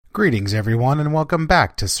Greetings, everyone, and welcome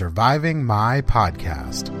back to Surviving My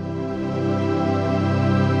Podcast,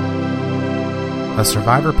 a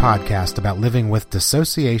survivor podcast about living with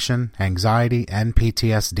dissociation, anxiety, and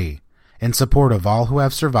PTSD in support of all who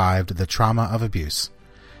have survived the trauma of abuse.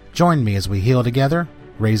 Join me as we heal together,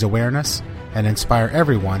 raise awareness, and inspire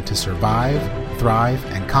everyone to survive, thrive,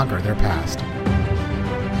 and conquer their past.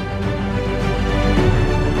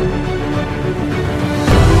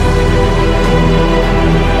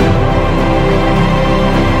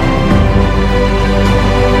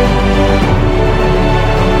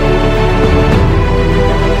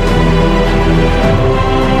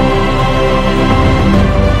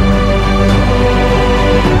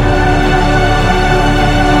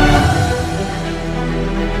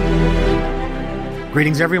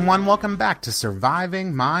 Greetings, everyone. Welcome back to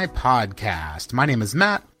Surviving My Podcast. My name is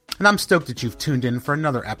Matt, and I'm stoked that you've tuned in for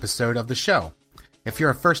another episode of the show. If you're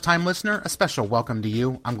a first-time listener, a special welcome to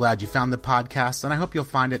you. I'm glad you found the podcast, and I hope you'll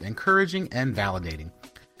find it encouraging and validating.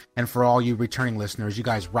 And for all you returning listeners, you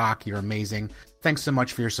guys rock. You're amazing. Thanks so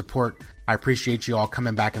much for your support. I appreciate you all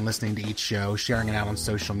coming back and listening to each show, sharing it out on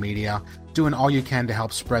social media, doing all you can to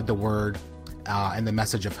help spread the word and the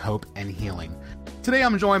message of hope and healing. Today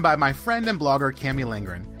I'm joined by my friend and blogger, Cami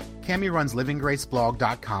Lindgren. Cami runs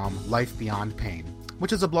livinggraceblog.com, Life Beyond Pain,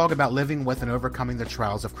 which is a blog about living with and overcoming the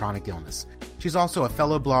trials of chronic illness. She's also a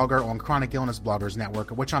fellow blogger on Chronic Illness Bloggers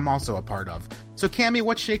Network, which I'm also a part of. So Cami,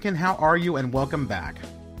 what's shaking? How are you? And welcome back.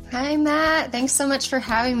 Hi, Matt. Thanks so much for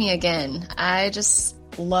having me again. I just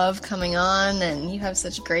love coming on, and you have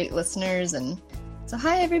such great listeners. And so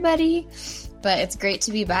hi, everybody. But it's great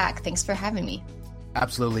to be back. Thanks for having me.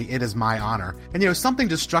 Absolutely. It is my honor. And, something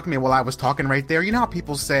just struck me while I was talking right there. You know how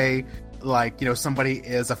people say, somebody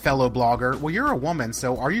is a fellow blogger? Well, you're a woman,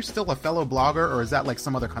 so are you still a fellow blogger, or is that like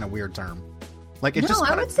some other kind of weird term? I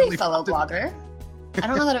would say fellow blogger. I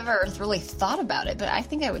don't know that I've ever really thought about it, but I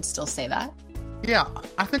think I would still say that. Yeah,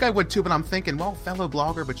 I think I would too, but I'm thinking, well, fellow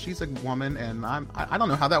blogger, but she's a woman, and I don't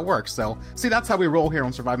know how that works. So, see, that's how we roll here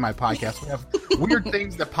on Survive My Podcast. We have weird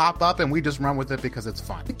things that pop up, and we just run with it because it's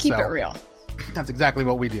fun. Keep it real. That's exactly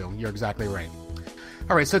what we do. You're exactly right.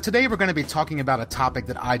 All right, so today we're going to be talking about a topic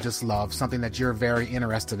that I just love, something that you're very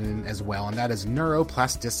interested in as well, and that is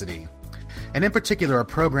neuroplasticity. And in particular, a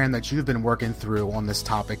program that you've been working through on this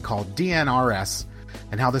topic called DNRS,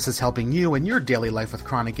 and how this is helping you in your daily life with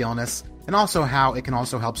chronic illness, and also how it can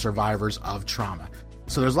also help survivors of trauma.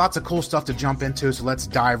 So there's lots of cool stuff to jump into, so let's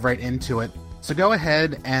dive right into it. So go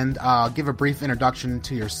ahead and give a brief introduction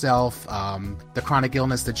to yourself, the chronic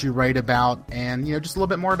illness that you write about, and just a little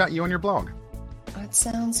bit more about you and your blog. That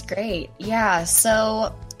sounds great. Yeah,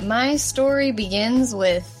 so my story begins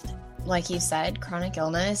with, like you said, chronic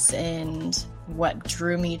illness and what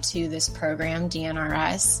drew me to this program,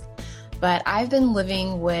 DNRS. But I've been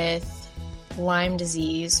living with Lyme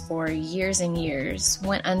disease for years and years,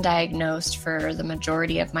 went undiagnosed for the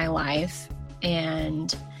majority of my life,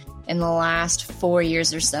 and in the last 4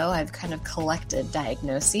 years or so, I've kind of collected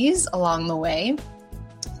diagnoses along the way,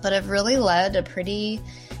 but I've really led a pretty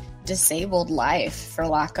disabled life, for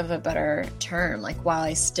lack of a better term. Like, while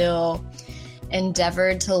I still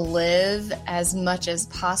endeavored to live as much as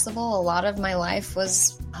possible, a lot of my life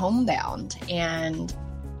was homebound and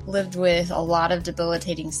lived with a lot of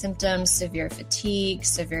debilitating symptoms, severe fatigue,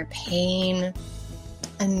 severe pain,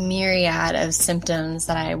 a myriad of symptoms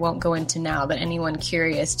that I won't go into now, but anyone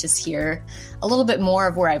curious to hear a little bit more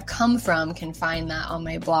of where I've come from can find that on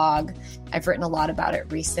my blog. I've written a lot about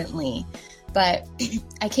it recently. But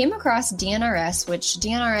I came across DNRS, which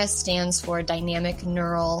DNRS stands for Dynamic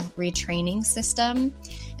Neural Retraining System,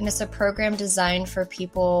 and it's a program designed for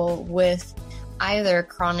people with either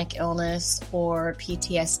chronic illness or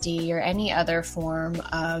PTSD or any other form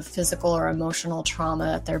of physical or emotional trauma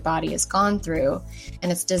that their body has gone through.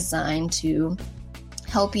 And it's designed to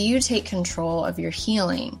help you take control of your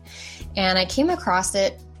healing. And I came across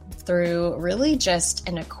it through really just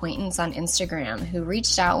an acquaintance on Instagram who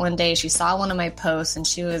reached out one day. She saw one of my posts and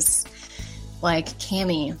she was like,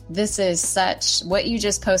 Cami, this is such, what you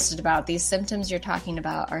just posted about, these symptoms you're talking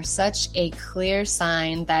about are such a clear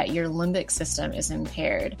sign that your limbic system is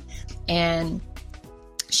impaired. And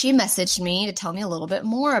she messaged me to tell me a little bit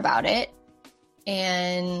more about it.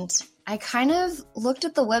 And I kind of looked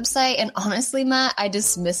at the website, and honestly, Matt, I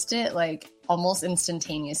dismissed it like almost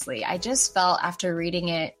instantaneously. I just felt after reading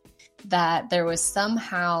it that there was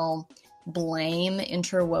somehow blame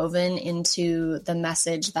interwoven into the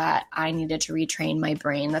message that I needed to retrain my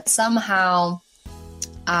brain, that somehow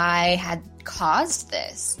I had caused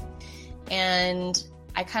this. And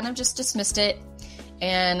I kind of just dismissed it.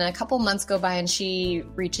 And a couple months go by and she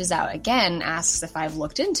reaches out again, asks if I've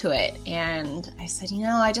looked into it. And I said,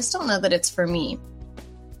 I just don't know that it's for me.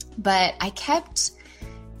 But I kept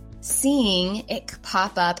seeing it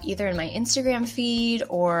pop up either in my Instagram feed,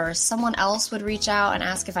 or someone else would reach out and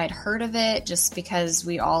ask if I'd heard of it, just because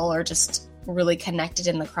we all are just really connected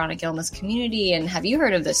in the chronic illness community. And have you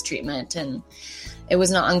heard of this treatment? And it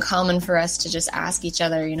was not uncommon for us to just ask each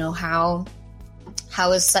other,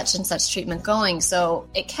 how is such and such treatment going? So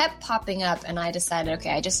it kept popping up, and I decided,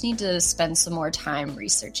 okay, I just need to spend some more time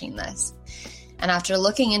researching this. And after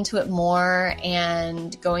looking into it more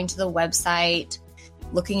and going to the website,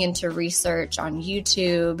 looking into research on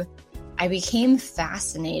YouTube, I became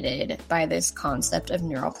fascinated by this concept of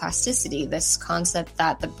neuroplasticity, this concept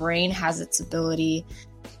that the brain has its ability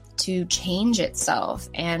to change itself,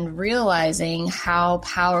 and realizing how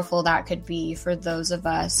powerful that could be for those of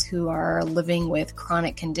us who are living with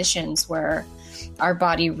chronic conditions where our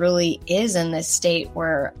body really is in this state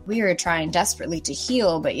where we are trying desperately to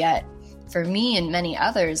heal, but yet for me and many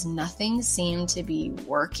others, nothing seemed to be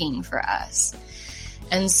working for us.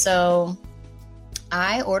 And so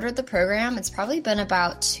I ordered the program. It's probably been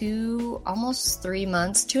about almost 3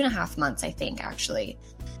 months, 2.5 months, I think, actually,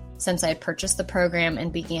 since I purchased the program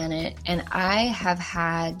and began it. And I have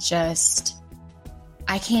had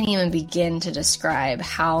I can't even begin to describe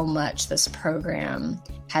how much this program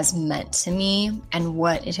has meant to me and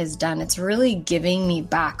what it has done. It's really giving me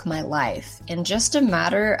back my life. In just a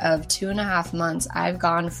matter of 2.5 months, I've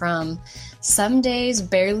gone from some days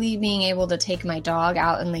barely being able to take my dog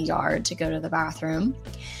out in the yard to go to the bathroom,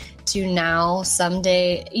 to now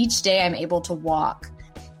each day I'm able to walk.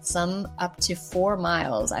 Some up to 4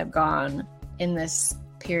 miles I've gone in this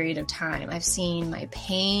period of time. I've seen my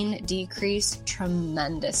pain decrease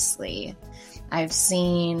tremendously. I've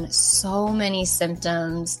seen so many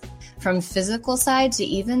symptoms from physical side to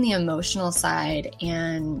even the emotional side.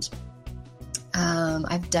 And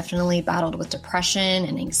I've definitely battled with depression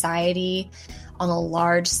and anxiety on a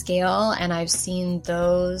large scale. And I've seen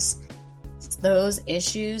those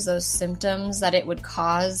issues, those symptoms that it would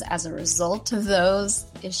cause as a result of those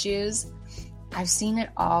issues, I've seen it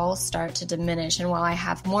all start to diminish. And while I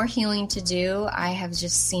have more healing to do, I have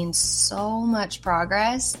just seen so much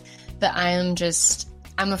progress that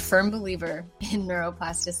I'm a firm believer in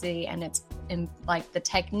neuroplasticity, and it's in like the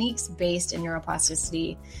techniques based in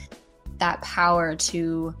neuroplasticity, that power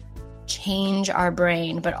to change our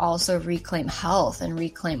brain, but also reclaim health and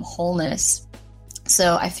reclaim wholeness.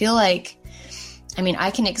 So I feel like,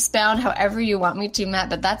 I can expound however you want me to, Matt,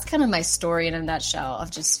 but that's kind of my story in a nutshell,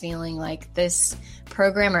 of just feeling like this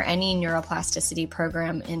program, or any neuroplasticity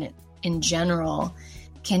program in general,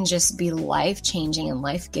 can just be life-changing and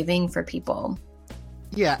life-giving for people.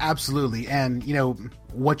 Yeah, absolutely. And,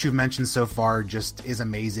 what you've mentioned so far just is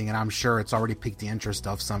amazing. And I'm sure it's already piqued the interest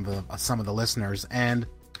of some of the listeners. And,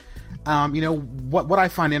 what I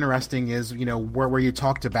find interesting is, where you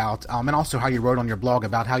talked about, and also how you wrote on your blog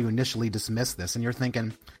about how you initially dismissed this. And you're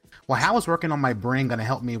thinking, well, how is working on my brain going to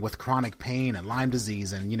help me with chronic pain and Lyme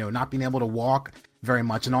disease and, not being able to walk very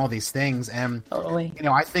much and all these things? And, totally.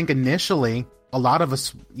 I think initially, a lot of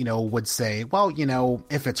us, would say, well,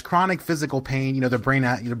 if it's chronic physical pain, the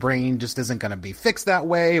brain just isn't going to be fixed that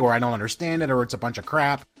way, or I don't understand it, or it's a bunch of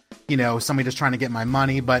crap, somebody just trying to get my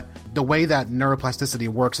money. But the way that neuroplasticity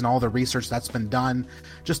works and all the research that's been done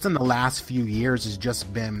just in the last few years has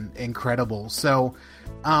just been incredible. So,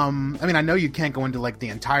 I know you can't go into like the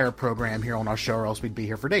entire program here on our show, or else we'd be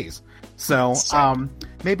here for days. So,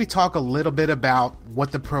 maybe talk a little bit about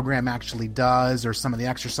what the program actually does, or some of the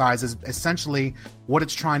exercises, essentially what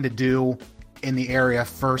it's trying to do in the area,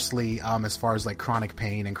 firstly, as far as like chronic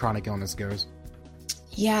pain and chronic illness goes.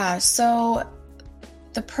 Yeah. So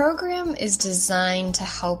the program is designed to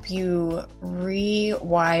help you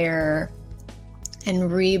rewire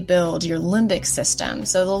and rebuild your limbic system.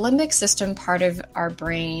 So the limbic system part of our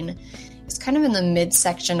brain is kind of in the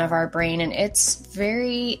midsection of our brain, and it's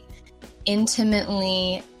very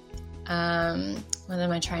intimately, what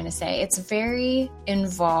am I trying to say? It's very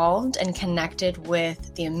involved and connected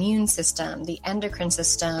with the immune system, the endocrine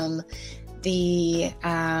system, the,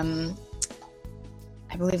 I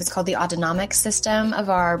believe it's called the autonomic system of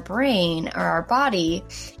our brain or our body.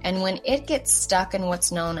 And when it gets stuck in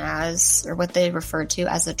what's known as, or what they refer to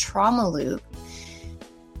as a trauma loop,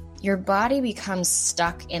 your body becomes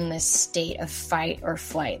stuck in this state of fight or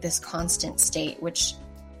flight, this constant state, which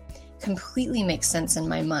completely makes sense in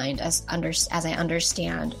my mind as I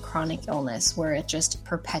understand chronic illness, where it just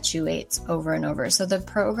perpetuates over and over. So the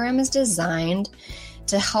program is designed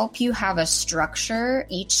to help you have a structure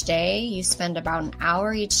each day. You spend about an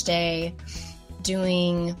hour each day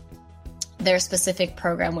doing their specific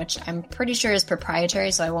program, which I'm pretty sure is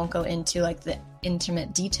proprietary, so I won't go into like the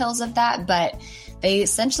intimate details of that, but they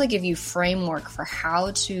essentially give you framework for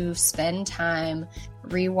how to spend time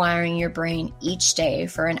rewiring your brain each day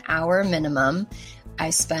for an hour minimum. I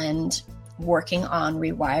spend working on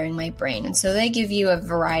rewiring my brain. And so they give you a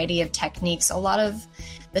variety of techniques. A lot of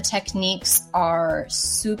the techniques are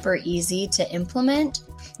super easy to implement,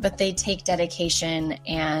 but they take dedication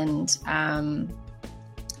and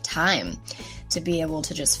time to be able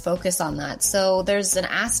to just focus on that. So there's an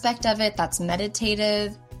aspect of it that's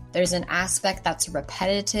meditative. There's an aspect that's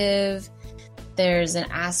repetitive. There's an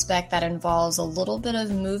aspect that involves a little bit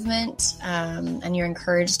of movement, and you're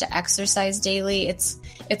encouraged to exercise daily. It's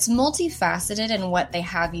multifaceted in what they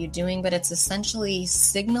have you doing, but it's essentially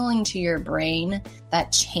signaling to your brain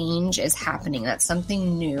that change is happening, that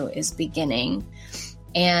something new is beginning.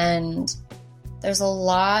 And there's a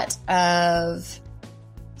lot of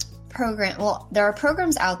there are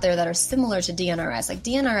programs out there that are similar to DNRS. Like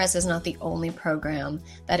DNRS is not the only program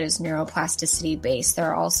that is neuroplasticity based. There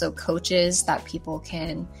are also coaches that people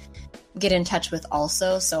can get in touch with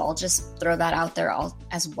also. So I'll just throw that out there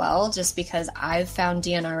as well, just because I've found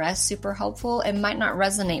DNRS super helpful. It might not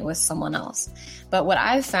resonate with someone else. But what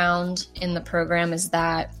I've found in the program is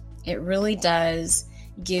that it really does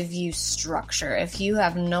give you structure. If you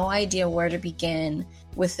have no idea where to begin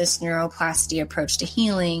with this neuroplasty approach to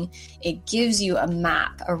healing, it gives you a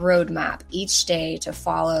map, a roadmap each day to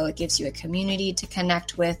follow. It gives you a community to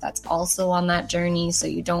connect with that's also on that journey, so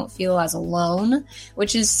you don't feel as alone,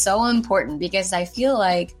 which is so important, because I feel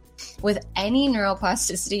like with any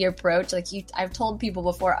neuroplasticity approach, I've told people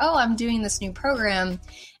before, oh, I'm doing this new program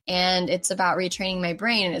and it's about retraining my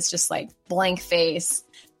brain, and it's just like blank face,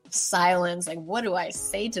 silence, like, what do I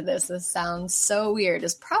say to this? This sounds so weird,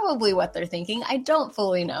 is probably what they're thinking. I don't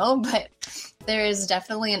fully know, but there is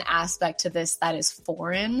definitely an aspect to this that is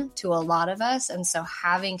foreign to a lot of us. And so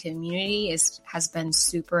having community has been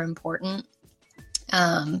super important.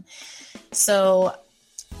 So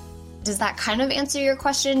does that kind of answer your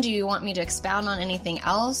question? Do you want me to expound on anything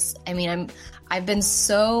else? I mean, I've been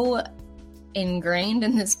so ingrained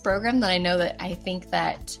in this program that I think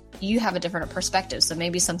that you have a different perspective, so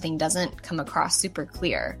maybe something doesn't come across super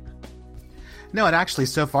clear. No, it actually,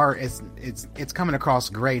 so far, it's coming across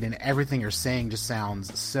great, and everything you're saying just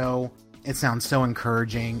sounds so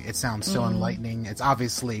encouraging. It sounds so enlightening. It's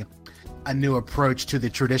obviously a new approach to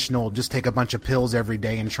the traditional, just take a bunch of pills every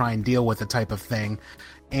day and try and deal with the type of thing.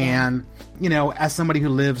 And, as somebody who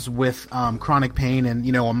lives with chronic pain,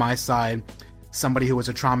 and, on my side, somebody who was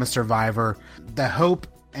a trauma survivor, the hope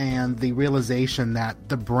and the realization that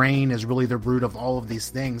the brain is really the root of all of these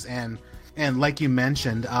things. And like you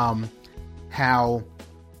mentioned, how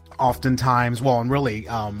oftentimes,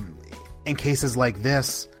 in cases like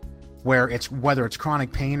this, whether it's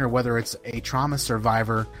chronic pain or whether it's a trauma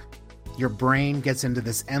survivor, your brain gets into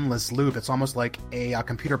this endless loop. It's almost like a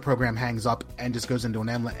computer program hangs up and just goes into an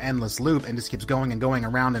endless loop and just keeps going and going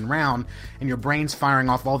around and round. And your brain's firing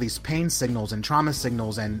off all these pain signals and trauma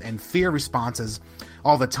signals and fear responses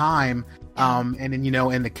all the time. And then,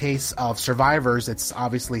 in the case of survivors, it's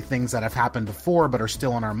obviously things that have happened before but are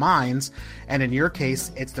still in our minds. And in your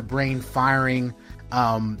case, it's the brain firing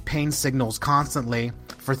pain signals constantly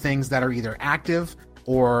for things that are either active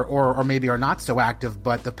or maybe are not so active.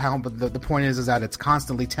 But the point is that it's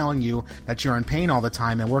constantly telling you that you're in pain all the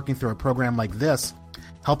time. And working through a program like this,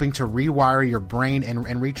 helping to rewire your brain and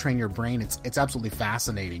retrain your brain, it's absolutely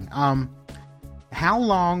fascinating. How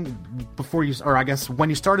long before when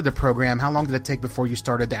you started the program, how long did it take before you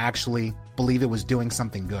started to actually believe it was doing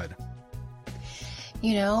something good?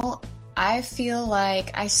 I feel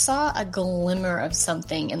like I saw a glimmer of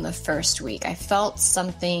something in the first week. I felt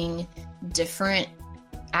something different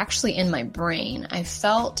actually in my brain. I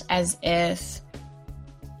felt as if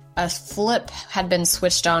a flip had been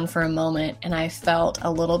switched on for a moment, and I felt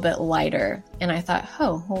a little bit lighter, and I thought,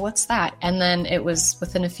 oh, well, what's that? And then it was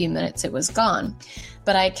within a few minutes, it was gone.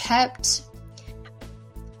 But I kept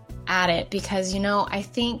at it because,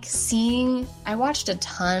 I watched a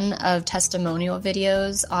ton of testimonial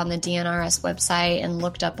videos on the DNRS website and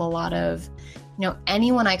looked up a lot of,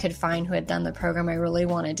 anyone I could find who had done the program. I really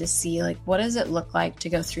wanted to see, what does it look like to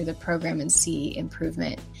go through the program and see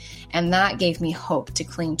improvement? And that gave me hope to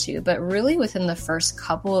cling to. But really within the first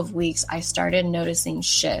couple of weeks, I started noticing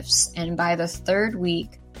shifts. And by the third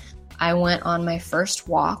week, I went on my first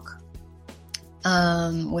walk,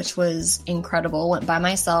 which was incredible. Went by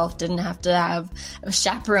myself, didn't have to have a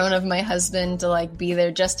chaperone of my husband to be there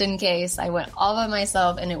just in case. I went all by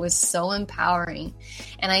myself, and it was so empowering.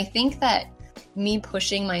 And I think that me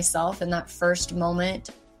pushing myself in that first moment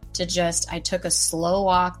to I took a slow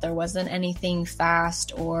walk. There wasn't anything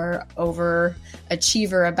fast or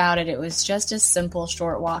overachiever about it. It was just a simple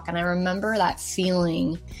short walk. And I remember that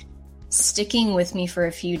feeling sticking with me for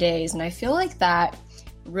a few days. And I feel like that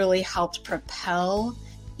really helped propel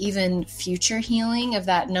even future healing of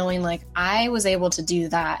that, knowing like I was able to do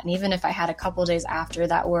that. And even if I had a couple days after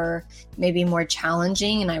that were maybe more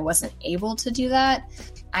challenging and I wasn't able to do that,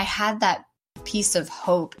 I had that piece of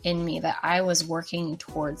hope in me that I was working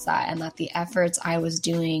towards that and that the efforts I was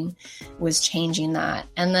doing was changing that.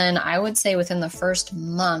 And then I would say within the first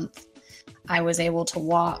month, I was able to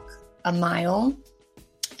walk a mile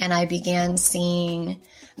and I began seeing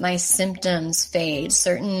my symptoms fade.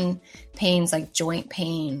 Certain pains like joint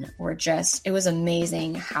pain it was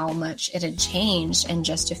amazing how much it had changed in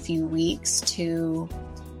just a few weeks. To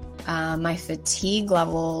my fatigue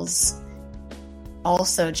levels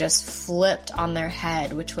also just flipped on their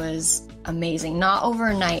head, which was amazing. Not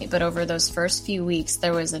overnight, but over those first few weeks,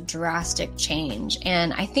 there was a drastic change.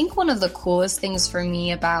 And I think one of the coolest things for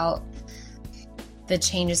me about the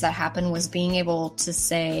changes that happened was being able to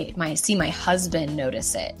see my husband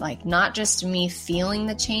notice it. Like not just me feeling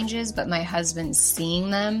the changes, but my husband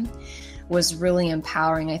seeing them was really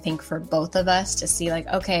empowering, I think, for both of us to see like,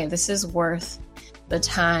 okay, this is worth the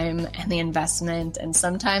time and the investment and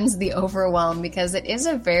sometimes the overwhelm, because it is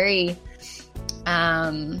a very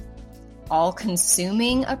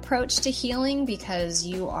all-consuming approach to healing, because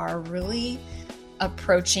you are really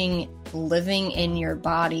approaching living in your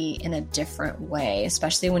body in a different way,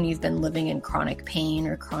 especially when you've been living in chronic pain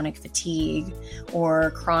or chronic fatigue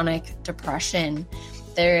or chronic depression.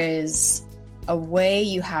 There is a way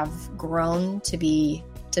you have grown to be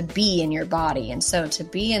in your body. And so to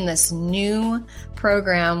be in this new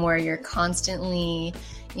program where you're constantly,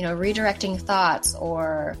 redirecting thoughts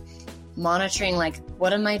or monitoring, like,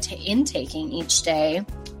 what am I intaking each day?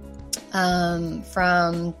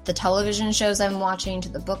 From the television shows I'm watching to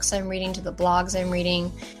the books I'm reading to the blogs I'm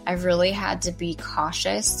reading, I've really had to be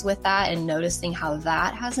cautious with that and noticing how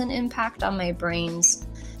that has an impact on my brain's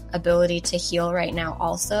ability to heal right now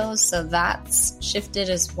also. So that's shifted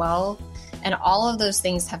as well. And all of those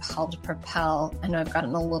things have helped propel. I know I've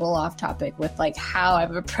gotten a little off topic with like how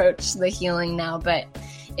I've approached the healing now, but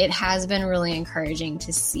it has been really encouraging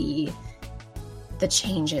to see the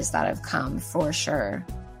changes that have come for sure.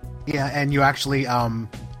 Yeah, and you actually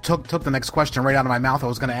took the next question right out of my mouth. I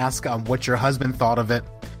was going to ask what your husband thought of it.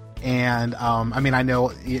 And I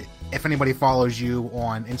know if anybody follows you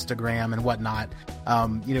on Instagram and whatnot,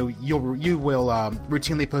 you will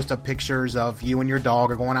routinely post up pictures of you and your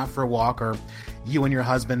dog or going out for a walk, or you and your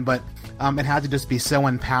husband. But it had to just be so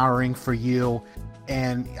empowering for you,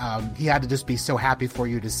 and he had to just be so happy for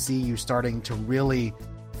you to see you starting to really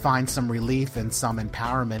find some relief and some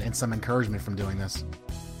empowerment and some encouragement from doing this.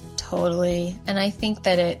 Totally. And I think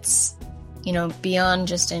that it's, beyond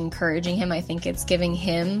just encouraging him, I think it's giving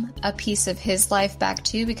him a piece of his life back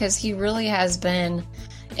too, because he really has been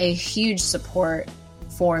a huge support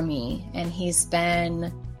for me. And he's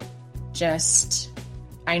been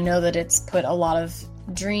I know that it's put a lot of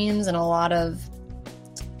dreams and a lot of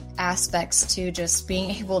aspects to just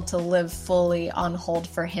being able to live fully on hold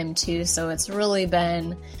for him too. So it's really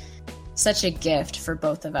been such a gift for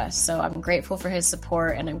both of us. So I'm grateful for his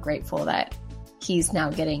support, and I'm grateful that he's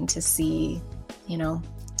now getting to see,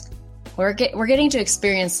 we're getting to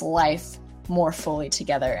experience life more fully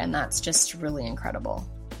together, and that's just really incredible.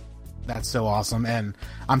 That's so awesome, and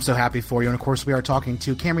I'm so happy for you. And of course, we are talking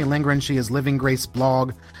to Camry Lindgren. She is Living Grace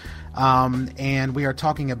Blog, and we are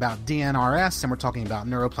talking about DNRS, and we're talking about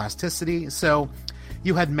neuroplasticity. So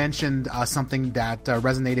you had mentioned something that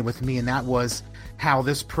resonated with me, and that was how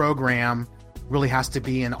this program really has to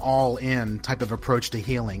be an all-in type of approach to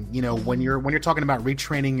healing. When you're talking about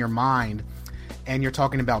retraining your mind, and you're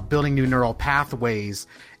talking about building new neural pathways,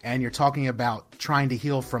 and you're talking about trying to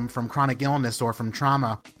heal from chronic illness or from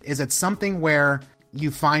trauma, is it something where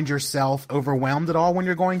you find yourself overwhelmed at all when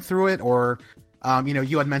you're going through it? Or,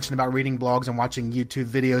 you had mentioned about reading blogs and watching YouTube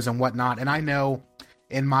videos and whatnot, and I know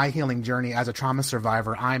in my healing journey as a trauma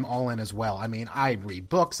survivor, I'm all in as well. I mean, I read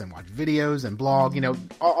books and watch videos and blog,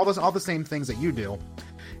 all the same things that you do.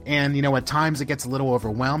 And, at times it gets a little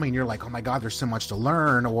overwhelming. You're like, oh my God, there's so much to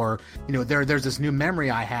learn. Or, there's this new memory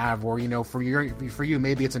I have, or, for you,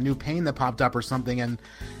 maybe it's a new pain that popped up or something. And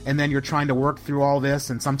then you're trying to work through all this,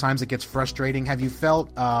 and sometimes it gets frustrating. Have you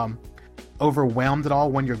felt overwhelmed at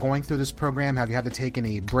all when you're going through this program? Have you had to take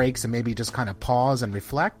any breaks and maybe just kind of pause and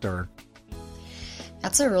reflect, or?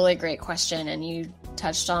 That's a really great question, and you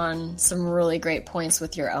touched on some really great points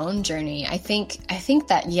with your own journey. I think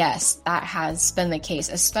that, yes, that has been the case,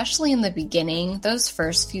 especially in the beginning, those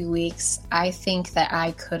first few weeks. I think that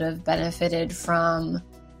I could have benefited from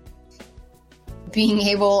being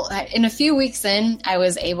able, in a few weeks in, I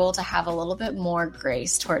was able to have a little bit more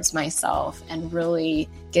grace towards myself and really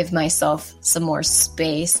give myself some more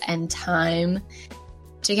space and time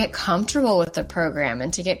to get comfortable with the program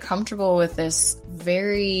and to get comfortable with this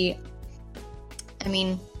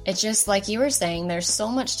it's just like you were saying, there's so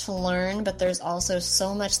much to learn, but there's also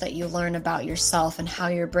so much that you learn about yourself and how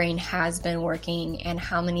your brain has been working and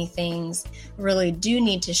how many things really do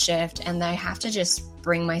need to shift. And I have to just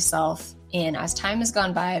bring myself in. As time has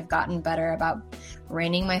gone by, I've gotten better about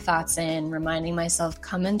reining my thoughts in, reminding myself,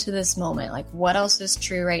 come into this moment. Like, what else is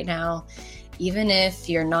true right now? Even if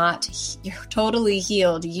you're totally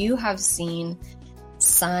healed, you have seen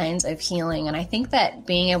signs of healing. And I think that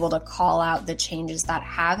being able to call out the changes that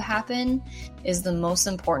have happened is the most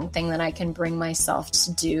important thing that I can bring myself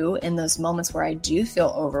to do in those moments where I do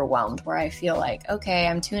feel overwhelmed, where I feel like, okay,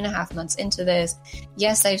 I'm 2.5 months into this.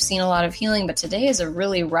 Yes, I've seen a lot of healing, but today is a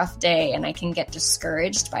really rough day and I can get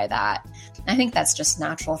discouraged by that. I think that's just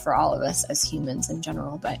natural for all of us as humans in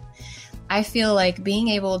general. But I feel like being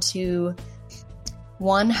able to,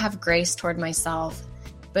 one, have grace toward myself,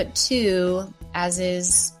 but two, as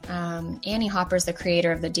is Annie Hopper's the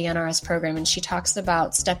creator of the DNRS program, and she talks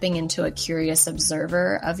about stepping into a curious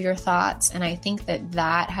observer of your thoughts. And I think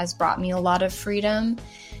that has brought me a lot of freedom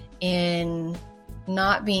in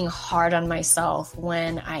not being hard on myself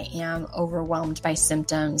when I am overwhelmed by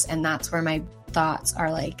symptoms. And that's where my thoughts are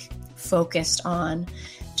like focused on,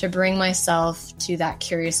 to bring myself to that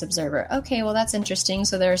curious observer. Okay, well, that's interesting.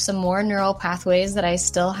 So there are some more neural pathways that I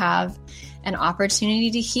still have an opportunity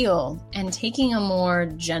to heal, and taking a more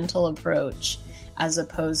gentle approach as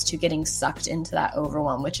opposed to getting sucked into that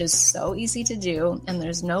overwhelm, which is so easy to do. And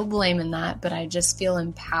there's no blame in that, but I just feel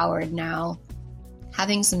empowered now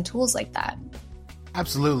having some tools like that.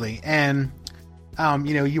 Absolutely. And,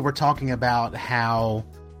 you were talking about how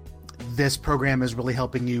this program is really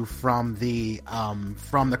helping you from the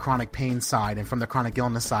chronic pain side and from the chronic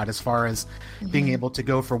illness side, as far as being able to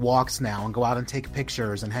go for walks now and go out and take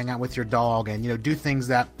pictures and hang out with your dog and, do things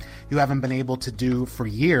that you haven't been able to do for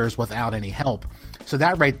years without any help. So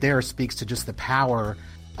that right there speaks to just the power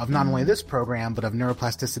of not only this program, but of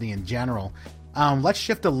neuroplasticity in general. Let's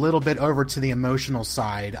shift a little bit over to the emotional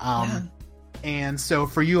side. And so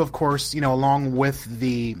for you, of course, along with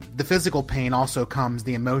the physical pain also comes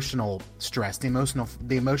the emotional stress, the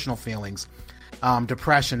emotional feelings.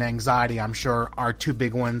 Depression, anxiety, I'm sure, are two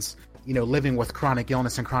big ones. Living with chronic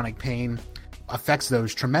illness and chronic pain affects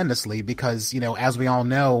those tremendously because, as we all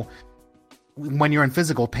know, when you're in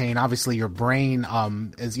physical pain, obviously your brain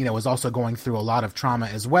is also going through a lot of trauma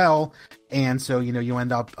as well. And so, you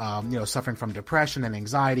end up, suffering from depression and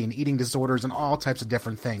anxiety and eating disorders and all types of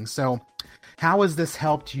different things. So how has this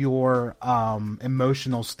helped your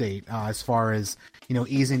emotional state as far as,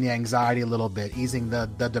 easing the anxiety a little bit, easing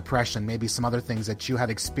the depression, maybe some other things that you had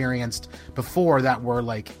experienced before that were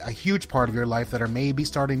like a huge part of your life that are maybe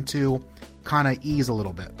starting to kind of ease a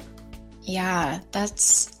little bit? Yeah,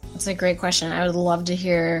 that's a great question. I would love to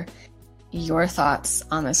hear your thoughts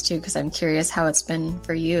on this too, because I'm curious how it's been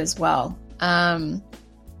for you as well.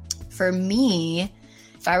 For me,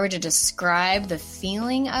 if I were to describe the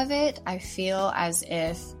feeling of it, I feel as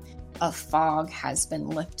if a fog has been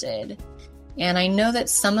lifted. And I know that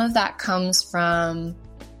some of that comes from,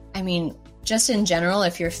 just in general,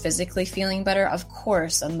 if you're physically feeling better, of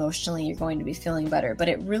course, emotionally, you're going to be feeling better. But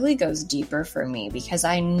it really goes deeper for me because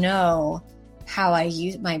I know how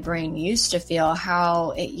my brain used to feel,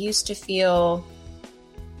 how it used to feel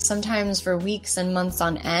sometimes for weeks and months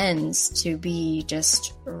on ends to be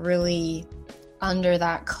just really under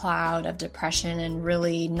that cloud of depression and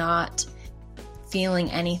really not feeling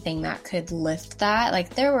anything that could lift that.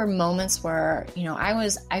 Like there were moments where,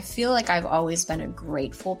 I feel like I've always been a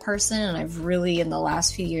grateful person, and I've really in the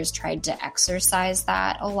last few years tried to exercise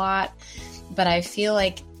that a lot. But I feel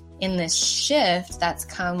like in this shift that's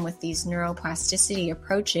come with these neuroplasticity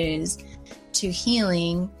approaches to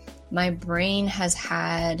healing, my brain has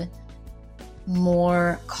had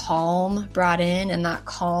more calm brought in, and that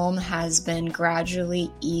calm has been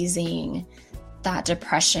gradually easing that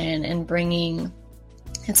depression and bringing,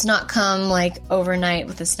 it's not come like overnight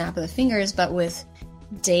with a snap of the fingers, but with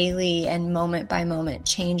daily and moment by moment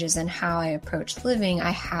changes in how I approach living,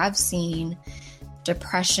 I have seen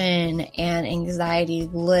depression and anxiety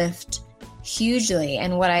lift hugely.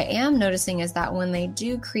 And what I am noticing is that when they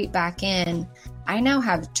do creep back in, I now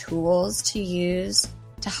have tools to use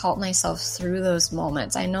to help myself through those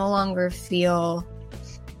moments. I no longer feel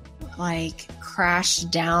like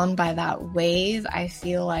crashed down by that wave. I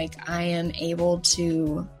feel like I am able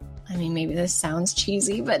to, I mean, maybe this sounds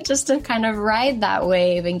cheesy, but just to kind of ride that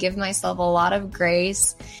wave and give myself a lot of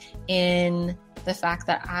grace in the fact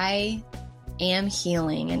that I am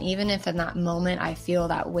healing. And even if in that moment I feel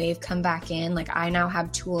that wave come back in, like I now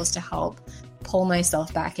have tools to help pull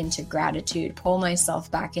myself back into gratitude, pull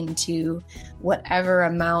myself back into whatever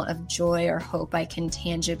amount of joy or hope I can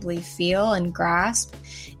tangibly feel and grasp.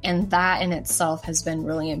 And that in itself has been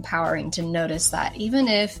really empowering to notice that even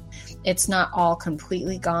if it's not all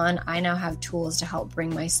completely gone, I now have tools to help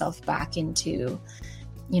bring myself back into,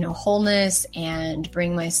 wholeness and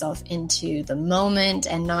bring myself into the moment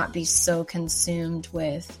and not be so consumed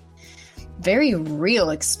with very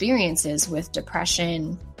real experiences with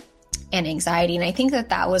depression and anxiety. And I think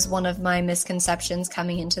that was one of my misconceptions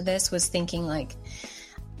coming into this, was thinking like,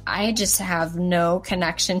 I just have no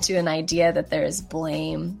connection to an idea that there is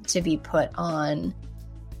blame to be put on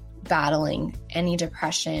battling any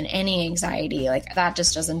depression, any anxiety. Like that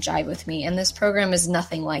just doesn't jive with me. And this program is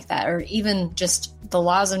nothing like that, or even just the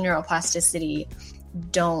laws of neuroplasticity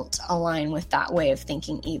don't align with that way of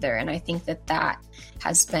thinking either. And I think that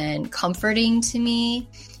has been comforting to me,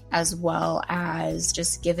 as well as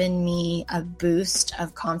just given me a boost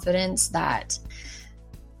of confidence that,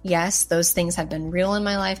 yes, those things have been real in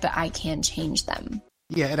my life, but I can change them.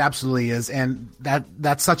 Yeah, it absolutely is. And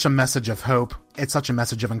that's such a message of hope. It's such a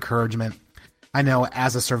message of encouragement. I know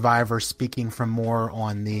as a survivor, speaking from more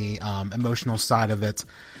on the emotional side of it,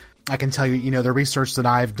 I can tell you, the research that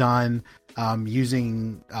I've done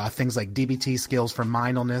using things like DBT skills for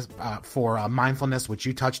mindfulness, which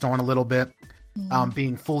you touched on a little bit,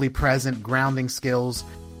 being fully present, grounding skills,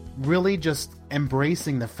 really just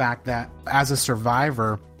embracing the fact that as a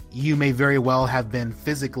survivor, you may very well have been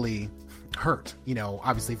physically hurt,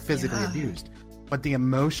 obviously physically abused, but the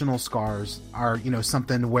emotional scars are,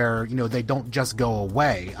 something where, they don't just go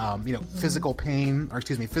away. Physical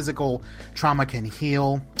trauma can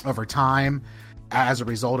heal over time as a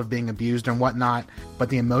result of being abused and whatnot, but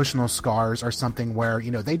the emotional scars are something where,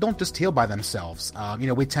 they don't just heal by themselves.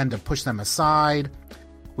 We tend to push them aside.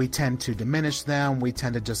 We tend to diminish them. We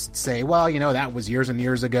tend to just say, well, that was years and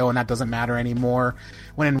years ago and that doesn't matter anymore.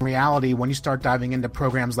 When in reality, when you start diving into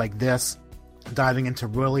programs like this, diving into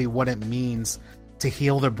really what it means to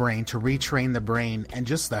heal the brain, to retrain the brain, and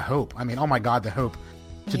just the hope. I mean, oh my God, the hope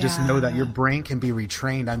to just know that your brain can be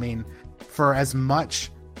retrained. I mean, for as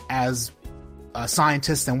much as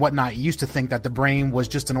scientists and whatnot used to think that the brain was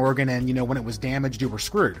just an organ and, when it was damaged, you were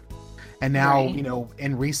screwed. And now,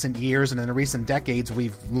 in recent years and in the recent decades,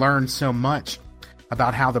 we've learned so much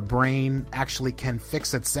about how the brain actually can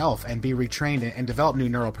fix itself and be retrained and develop new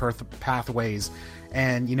neural pathways.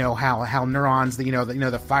 And, how neurons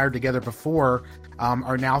that fired together before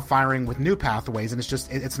are now firing with new pathways. And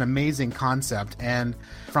it's an amazing concept. And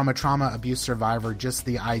from a trauma abuse survivor, just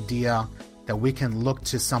the idea that we can look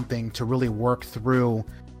to something to really work through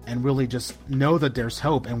and really just know that there's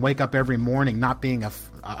hope and wake up every morning not being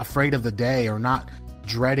afraid of the day, or not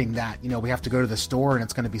dreading that, we have to go to the store and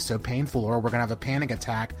it's going to be so painful, or we're going to have a panic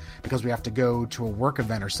attack because we have to go to a work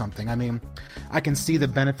event or something. I mean, I can see the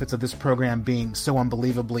benefits of this program being so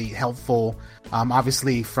unbelievably helpful,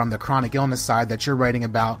 obviously from the chronic illness side that you're writing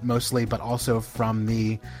about mostly, but also from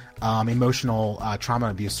the emotional trauma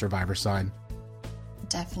abuse survivor side.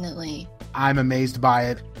 Definitely. I'm amazed by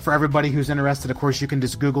it. For everybody who's interested, of course, you can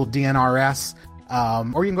just Google DNRS.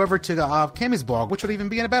 Or you can go over to Cammie's blog, which would even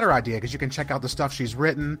be a better idea because you can check out the stuff she's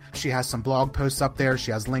written. She has some blog posts up there.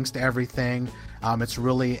 She has links to everything. It's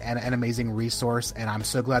really an amazing resource, and I'm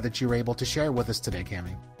so glad that you were able to share with us today,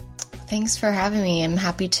 Cammie. Thanks for having me. I'm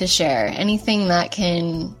happy to share anything that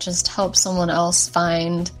can just help someone else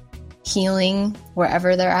find healing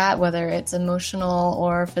wherever they're at, whether it's emotional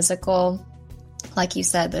or physical. Like you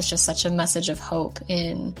said, there's just such a message of hope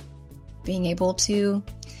in being able to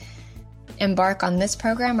embark on this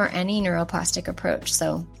program or any neuroplastic approach.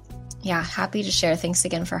 So yeah, happy to share. Thanks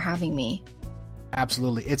again for having me.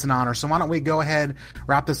 Absolutely. It's an honor. So why don't we go ahead,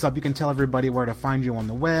 wrap this up. You can tell everybody where to find you on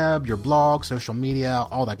the web, your blog, social media,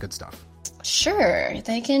 all that good stuff. Sure.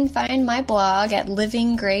 They can find my blog at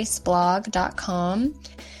livinggraceblog.com.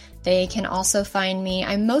 They can also find me.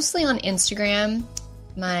 I'm mostly on Instagram.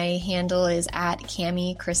 My handle is at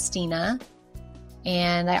Cammie Christina.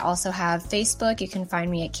 And I also have Facebook. You can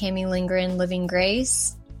find me at Cammie Lindgren Living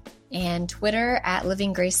Grace, and Twitter at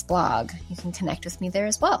Living Grace Blog. You can connect with me there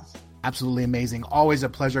as well. Absolutely amazing. Always a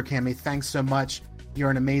pleasure, Cammie. Thanks so much You're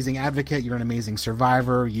an amazing advocate. You're an amazing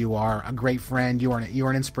survivor. You are a great friend. You are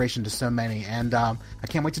an inspiration to so many. And I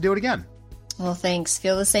can't wait to do it again. Well, thanks.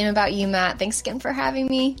 Feel the same about you, Matt. Thanks again for having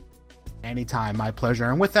me. Anytime. My pleasure.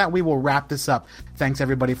 And with that, we will wrap this up. Thanks,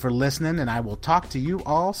 everybody, for listening, and I will talk to you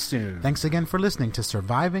all soon. Thanks again for listening to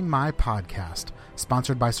Surviving My Podcast,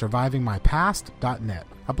 sponsored by SurvivingMyPast.net,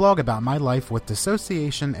 a blog about my life with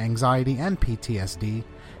dissociation, anxiety, and PTSD,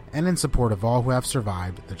 and in support of all who have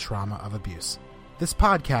survived the trauma of abuse. This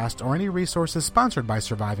podcast or any resources sponsored by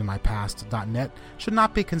SurvivingMyPast.net should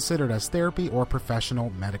not be considered as therapy or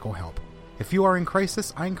professional medical help. If you are in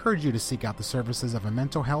crisis, I encourage you to seek out the services of a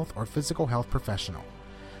mental health or physical health professional.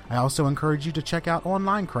 I also encourage you to check out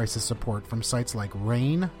online crisis support from sites like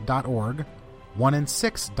RAINN.org,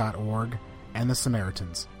 1in6.org, and The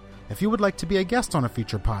Samaritans. If you would like to be a guest on a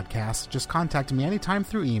future podcast, just contact me anytime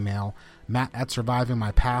through email,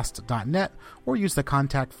 matt@survivingmypast.net, or use the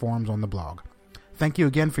contact forms on the blog. Thank you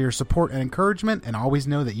again for your support and encouragement, and always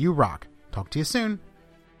know that you rock. Talk to you soon.